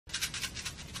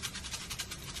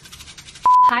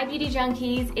Hi beauty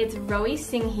junkies, it's Rowi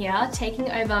Singh here,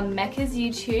 taking over Mecca's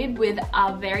YouTube with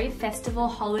our very festival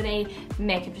holiday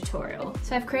makeup tutorial.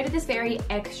 So I've created this very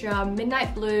extra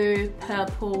midnight blue,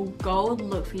 purple, gold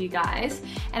look for you guys,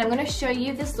 and I'm going to show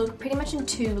you this look pretty much in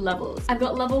two levels. I've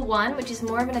got level 1, which is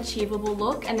more of an achievable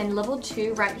look, and then level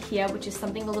 2 right here, which is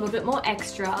something a little bit more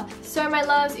extra. So my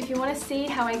loves, if you want to see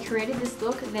how I created this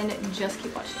look, then just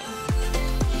keep watching.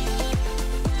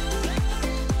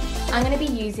 I'm going to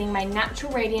be using my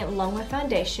Natural Radiant Longwear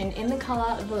foundation in the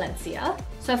colour Valencia.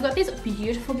 So I've got these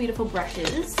beautiful, beautiful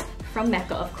brushes from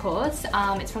Mecca, of course.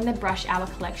 It's from the Brush Hour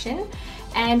collection.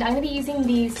 And I'm going to be using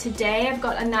these today. I've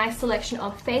got a nice selection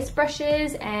of face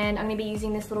brushes, and I'm going to be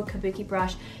using this little kabuki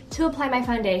brush to apply my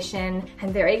foundation.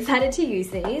 I'm very excited to use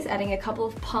these, adding a couple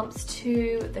of pumps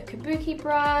to the kabuki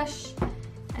brush,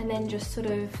 and then just sort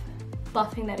of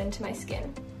buffing that into my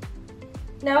skin.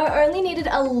 Now I only needed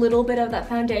a little bit of that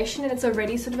foundation and it's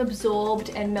already sort of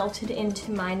absorbed and melted into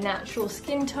my natural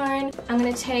skin tone. I'm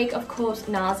going to take, of course,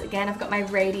 NARS again. I've got my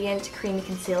Radiant Creamy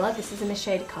Concealer. This is in the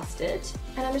shade Custard.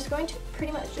 And I'm just going to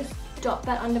pretty much just dot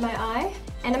that under my eye.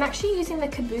 And I'm actually using the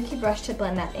kabuki brush to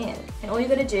blend that in. And all you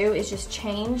got to do is just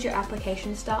change your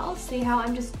application style. See how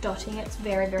I'm just dotting it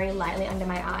very, very lightly under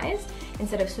my eyes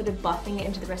instead of sort of buffing it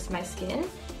into the rest of my skin.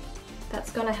 That's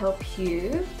going to help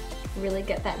you really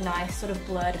get that nice sort of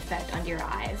blurred effect under your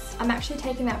eyes. I'm actually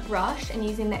taking that brush and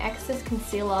using the excess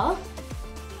concealer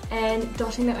and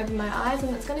dotting that over my eyes,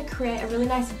 and it's going to create a really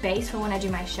nice base for when I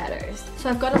do my shadows. So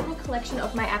I've got a little collection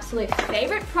of my absolute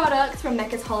favorite products from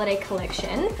Mecca's holiday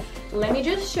collection. Let me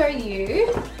just show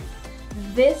you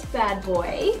this bad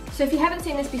boy. So if you haven't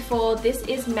seen this before, this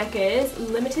is Mecca's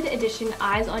limited edition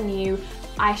Eyes on You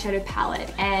eyeshadow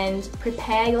palette, and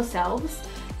prepare yourselves,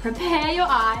 prepare your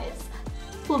eyes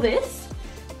for this.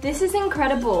 This is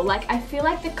incredible. Like, I feel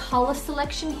like the color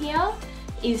selection here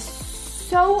is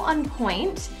so on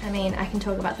point. I mean, I can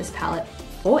talk about this palette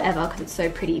forever because it's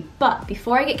so pretty, but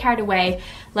before I get carried away,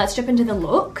 let's jump into the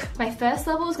look. My first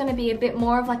level is going to be a bit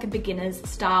more of like a beginner's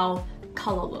style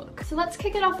color look. So let's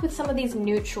kick it off with some of these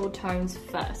neutral tones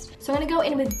first. So I'm going to go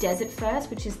in with Desert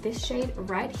first, which is this shade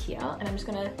right here, and I'm just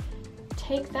going to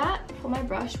take that for my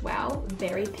brush, wow,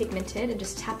 very pigmented, and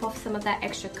just tap off some of that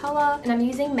extra color. And I'm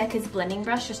using Mecca's blending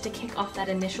brush just to kick off that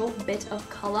initial bit of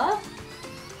color.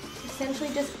 Essentially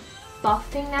just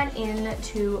buffing that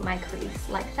into my crease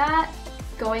like that,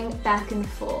 going back and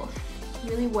forth,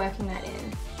 really working that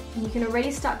in. And you can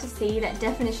already start to see that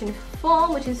definition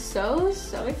form, which is so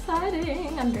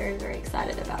exciting. I'm very, very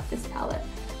excited about this palette.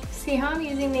 See how I'm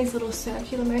using these little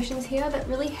circular motions here? That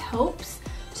really helps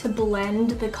to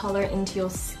blend the color into your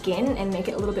skin and make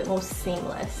it a little bit more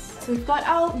seamless. So we've got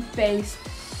our base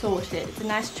sorted. It's a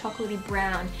nice chocolatey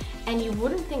brown, and you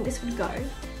wouldn't think this would go,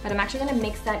 but I'm actually going to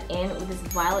mix that in with this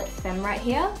Violet Femme right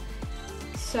here.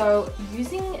 So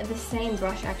using the same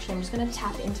brush, actually, I'm just going to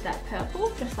tap into that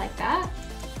purple, just like that,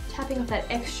 tapping off that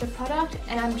extra product,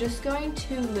 and I'm just going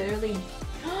to literally,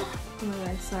 oh my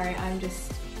god, sorry,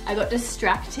 I got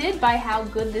distracted by how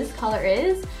good this color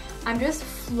is. I'm just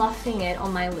fluffing it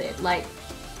on my lid, like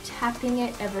tapping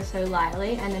it ever so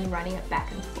lightly and then running it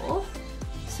back and forth.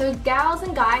 So gals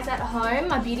and guys at home,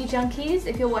 my beauty junkies,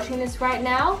 if you're watching this right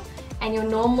now and you're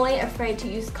normally afraid to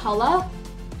use color,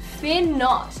 fear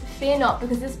not,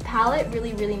 because this palette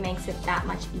really, really makes it that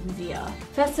much easier.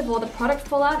 First of all, the product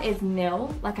fallout is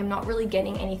nil, like I'm not really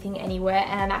getting anything anywhere,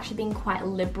 and I'm actually being quite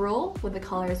liberal with the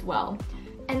color as well.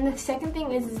 And the second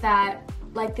thing is that,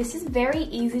 like, this is very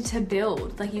easy to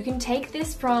build. Like, you can take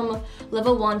this from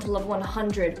level 1 to level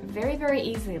 100 very, very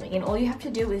easily, and all you have to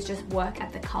do is just work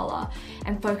at the color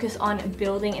and focus on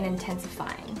building and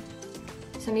intensifying.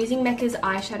 So I'm using Mecca's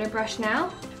eyeshadow brush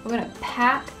now. We're gonna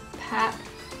pack that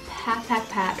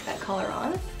color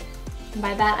on. And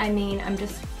by that I mean I'm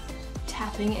just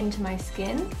tapping into my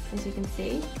skin, as you can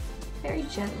see, very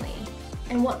gently.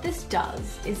 And what this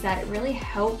does is that it really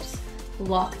helps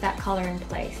lock that color in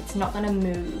place. It's not going to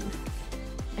move,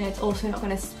 and it's also not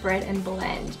going to spread and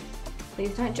blend.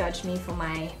 Please don't judge me for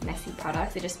my messy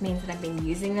products, it just means that I've been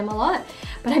using them a lot.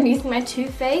 But I'm using my Too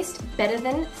Faced Better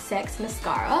Than Sex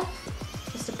mascara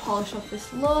just to polish off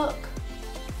this look.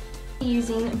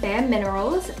 Using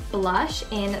bareMinerals blush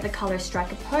in the color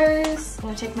Striker Pose. I'm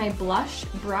going to take my blush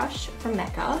brush from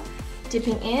Mecca,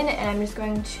 dipping in, and I'm just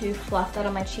going to fluff that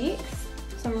on my cheeks.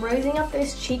 So I'm rosing up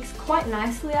those cheeks quite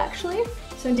nicely, actually.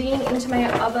 So I'm digging into my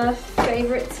other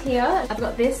favorites here. I've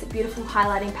got this beautiful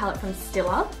highlighting palette from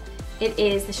Stila. It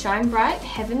is the Shine Bright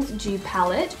Heaven's Dew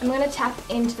palette. I'm going to tap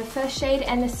into the first shade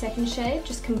and the second shade,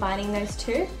 just combining those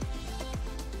two.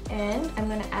 And I'm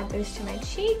going to add those to my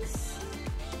cheeks.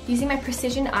 Using my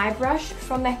Precision Eye Brush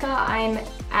from Mecca, I'm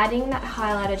adding that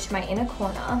highlighter to my inner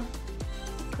corner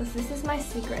because this is my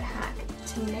secret hack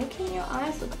to making your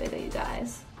eyes look bigger, you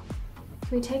guys.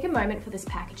 Can we take a moment for this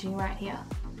packaging right here?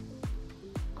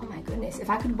 Oh my goodness, if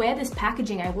I could wear this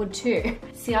packaging, I would too.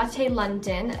 Ciate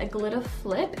London, a glitter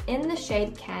flip in the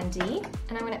shade Candy.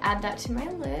 And I'm gonna add that to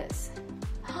my lips.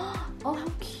 Oh,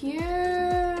 how cute.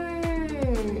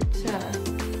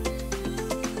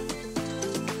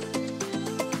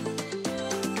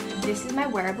 This is my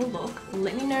wearable look.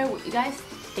 Let me know what you guys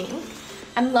think.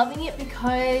 I'm loving it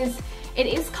because it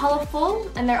is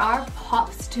colorful and there are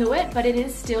pops to it, but it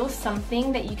is still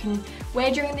something that you can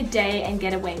wear during the day and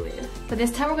get away with. But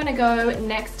this time we're gonna go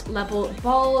next level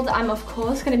bold. I'm of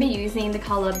course gonna be using the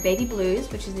color Baby Blues,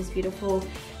 which is this beautiful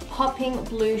popping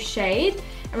blue shade.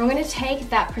 And we're gonna take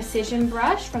that precision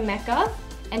brush from Mecca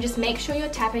and just make sure you're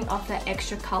tapping off that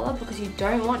extra color because you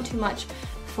don't want too much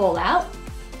fallout.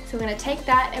 So we're going to take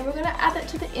that and we're going to add it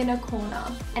to the inner corner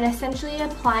and essentially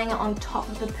applying it on top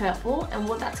of the purple, and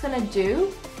what that's going to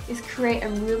do is create a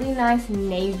really nice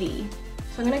navy.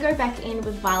 So I'm going to go back in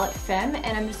with Violet Femme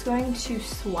and I'm just going to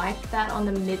swipe that on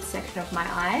the midsection of my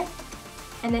eye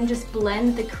and then just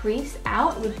blend the crease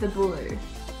out with the blue,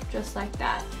 just like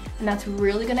that. And that's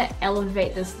really going to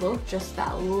elevate this look just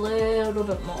that little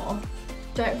bit more.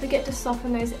 Don't forget to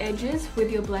soften those edges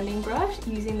with your blending brush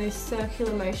using those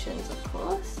circular motions, of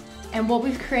course. And what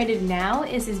we've created now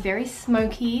is this very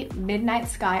smoky midnight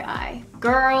sky eye.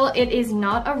 Girl, it is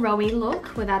not a Rowi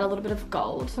look without a little bit of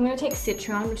gold. So I'm going to take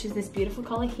Citron, which is this beautiful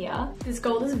color here. This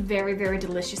gold is very, very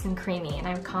delicious and creamy, and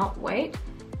I can't wait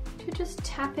to just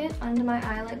tap it under my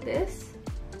eye like this.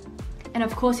 And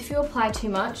of course, if you apply too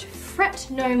much, fret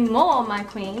no more, my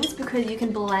queens, because you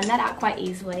can blend that out quite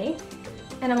easily.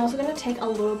 And I'm also going to take a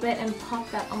little bit and pop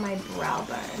that on my brow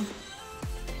bone.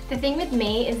 The thing with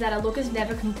me is that a look is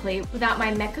never complete without my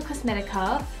Mecca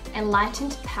Cosmetica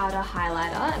Enlightened Powder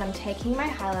Highlighter, and I'm taking my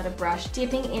highlighter brush,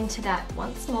 dipping into that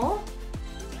once more,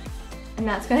 and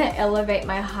that's going to elevate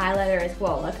my highlighter as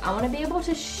well. Like, I want to be able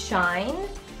to shine.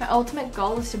 My ultimate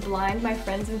goal is to blind my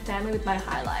friends and family with my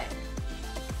highlight.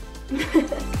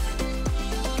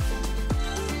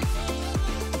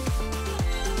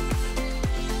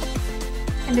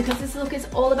 And because this look is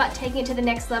all about taking it to the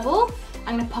next level,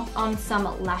 I'm going to pop on some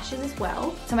lashes as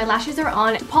well. So my lashes are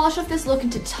on. To polish off this look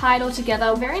and to tie it all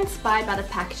together, very inspired by the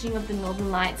packaging of the Northern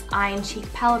Lights Eye and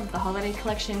Cheek palette of the holiday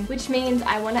collection, which means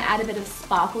I want to add a bit of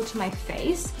sparkle to my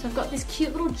face. So I've got these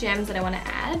cute little gems that I want to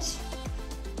add.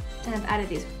 And I've added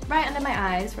these right under my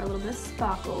eyes for a little bit of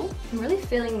sparkle. I'm really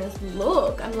feeling this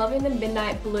look. I'm loving the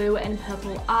midnight blue and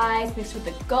purple eyes mixed with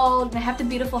the gold. And I have the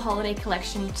beautiful holiday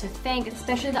collection to thank,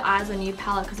 especially the Eyes on You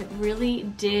palette, because it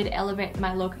really did elevate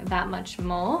my look that much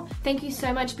more. Thank you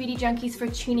so much, beauty junkies, for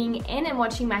tuning in and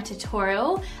watching my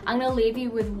tutorial. I'm gonna leave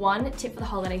you with one tip for the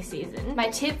holiday season. My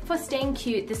tip for staying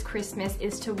cute this Christmas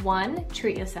is to, 1,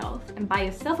 treat yourself and buy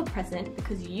yourself a present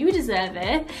because you deserve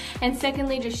it. And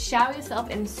secondly, just shower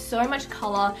yourself in so much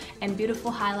color and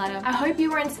beautiful highlighter. I hope you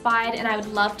were inspired, and I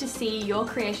would love to see your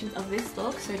creations of this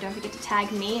look, so don't forget to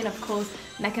tag me and of course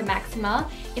Mecca Maxima.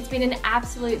 It's been an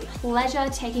absolute pleasure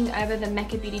taking over the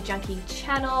Mecca Beauty Junkie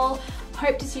channel.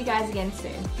 Hope to see you guys again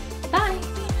soon. Bye!